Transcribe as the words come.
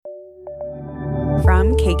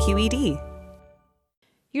from KQED.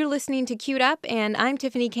 You're listening to Queued Up, and I'm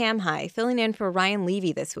Tiffany Kamhai, filling in for Ryan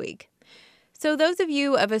Levy this week. So those of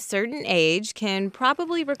you of a certain age can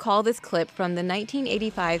probably recall this clip from the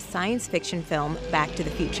 1985 science fiction film Back to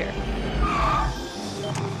the Future.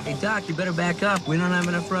 Hey, Doc, you better back up. We don't have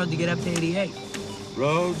enough road to get up to 88.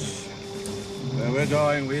 Roads? Where we're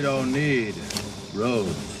going, we don't need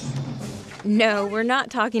roads. No, we're not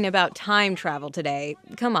talking about time travel today.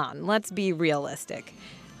 Come on, let's be realistic.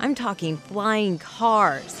 I'm talking flying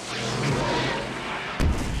cars.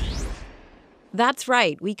 That's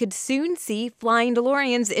right, we could soon see flying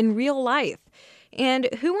DeLoreans in real life. And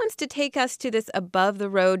who wants to take us to this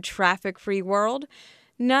above-the-road, traffic-free world?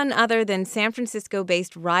 None other than San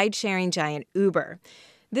Francisco-based ride-sharing giant Uber.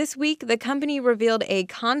 This week, the company revealed a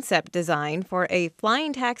concept design for a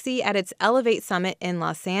flying taxi at its Elevate Summit in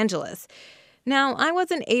Los Angeles. Now, I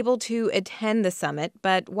wasn't able to attend the summit,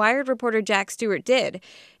 but Wired reporter Jack Stewart did,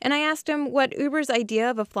 and I asked him what Uber's idea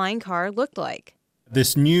of a flying car looked like.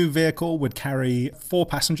 This new vehicle would carry 4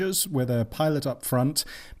 passengers with a pilot up front,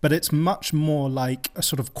 but it's much more like a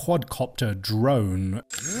sort of quadcopter drone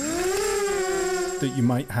that you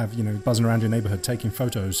might have, buzzing around your neighborhood taking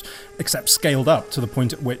photos, except scaled up to the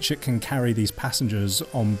point at which it can carry these passengers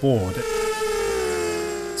on board.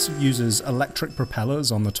 It uses electric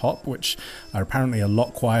propellers on the top, which are apparently a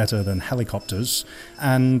lot quieter than helicopters,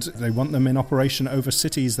 and they want them in operation over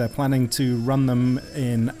cities. They're planning to run them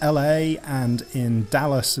in LA and in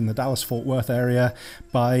Dallas, in the Dallas-Fort Worth area,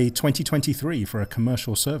 by 2023 for a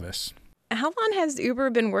commercial service. How long has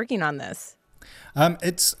Uber been working on this?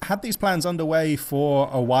 It's had these plans underway for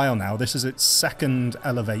a while now. This is its second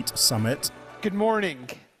Elevate Summit. Good morning,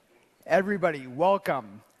 everybody.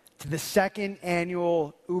 Welcome to the second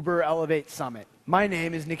annual Uber Elevate Summit. My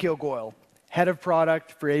name is Nikhil Goyal, head of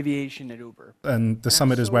product for aviation at Uber. And the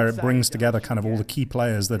summit is where it brings together kind of all the key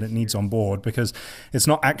players that it needs on board, because it's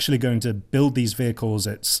not actually going to build these vehicles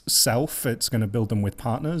itself. It's going to build them with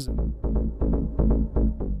partners.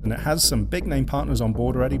 And it has some big name partners on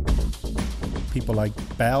board already. People like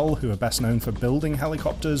Bell, who are best known for building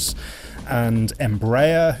helicopters, and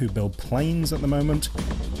Embraer, who build planes at the moment.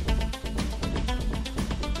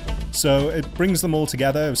 So it brings them all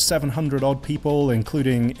together, 700 odd people,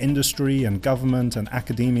 including industry and government and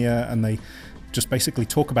academia, and they just basically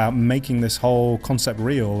talk about making this whole concept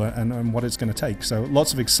real and what it's going to take. So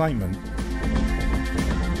lots of excitement.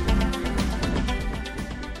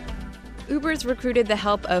 Uber's recruited the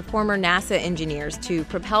help of former NASA engineers to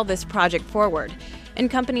propel this project forward. And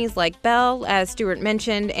companies like Bell, as Stewart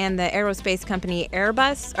mentioned, and the aerospace company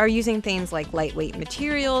Airbus are using things like lightweight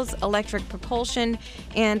materials, electric propulsion,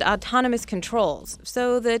 and autonomous controls.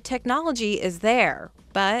 So the technology is there,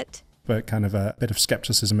 but kind of a bit of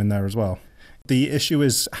skepticism in there as well. The issue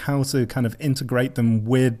is how to kind of integrate them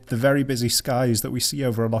with the very busy skies that we see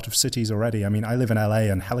over a lot of cities already. I mean, I live in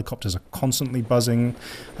LA and helicopters are constantly buzzing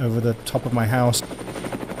over the top of my house.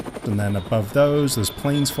 And then above those, there's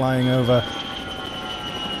planes flying over.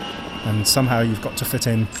 And somehow you've got to fit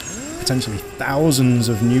in potentially thousands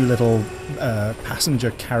of new little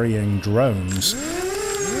passenger-carrying drones.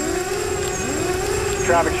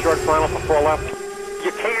 Traffic short final for 4 left.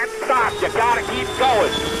 You can't stop. You gotta keep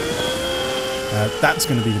going. That's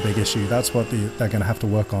going to be the big issue. That's what they're going to have to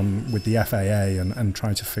work on with the FAA and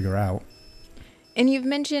try to figure out. And you've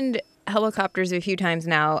mentioned helicopters a few times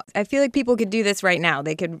now. I feel like people could do this right now.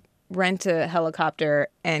 They could rent a helicopter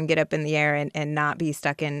and get up in the air and not be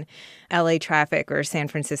stuck in LA traffic or San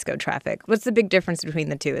Francisco traffic. What's the big difference between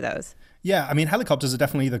the two of those? Yeah, I mean, helicopters are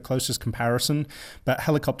definitely the closest comparison, but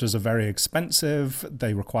helicopters are very expensive.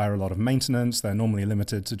 They require a lot of maintenance. They're normally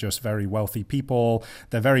limited to just very wealthy people.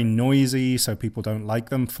 They're very noisy, so people don't like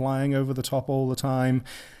them flying over the top all the time.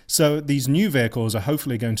 So these new vehicles are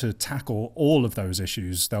hopefully going to tackle all of those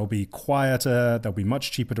issues. They'll be quieter, they'll be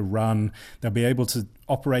much cheaper to run, they'll be able to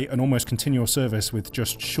operate an almost continual service with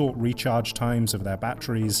just short recharge times of their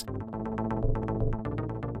batteries.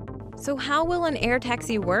 So how will an air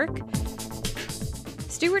taxi work?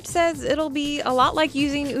 Stewart says it'll be a lot like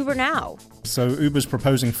using Uber now. So Uber's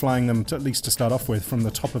proposing flying them, at least to start off with, from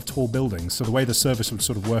the top of tall buildings. So the way the service would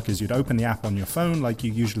sort of work is you'd open the app on your phone like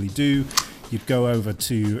you usually do. You'd go over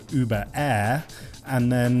to Uber Air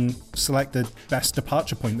and then select the best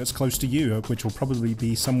departure point that's close to you, which will probably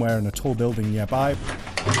be somewhere in a tall building nearby,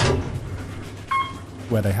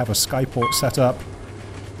 where they have a skyport set up.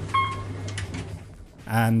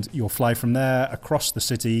 And you'll fly from there across the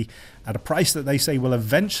city at a price that they say will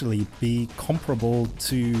eventually be comparable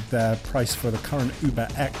to their price for the current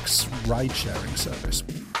UberX ride-sharing service.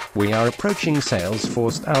 We are approaching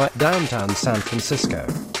Salesforce Tower, downtown San Francisco.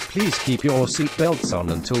 Please keep your seatbelts on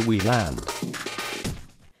until we land.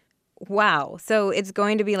 Wow, so it's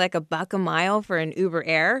going to be like $1 a mile for an Uber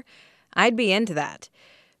Air? I'd be into that.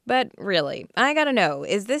 But really, I gotta know,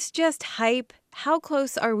 is this just hype? How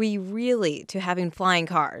close are we really to having flying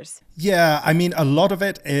cars? Yeah, I mean, a lot of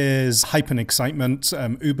it is hype and excitement.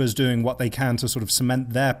 Uber's doing what they can to sort of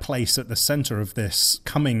cement their place at the center of this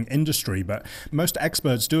coming industry. But most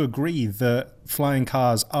experts do agree that flying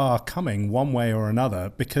cars are coming one way or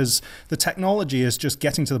another because the technology is just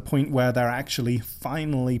getting to the point where they're actually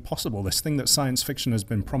finally possible. This thing that science fiction has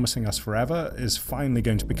been promising us forever is finally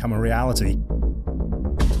going to become a reality.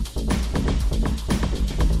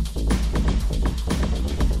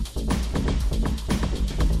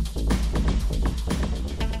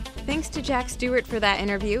 Thanks to Jack Stewart for that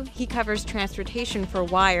interview. He covers transportation for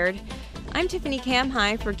Wired. I'm Tiffany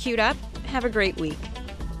Kamhai for Queued Up. Have a great week.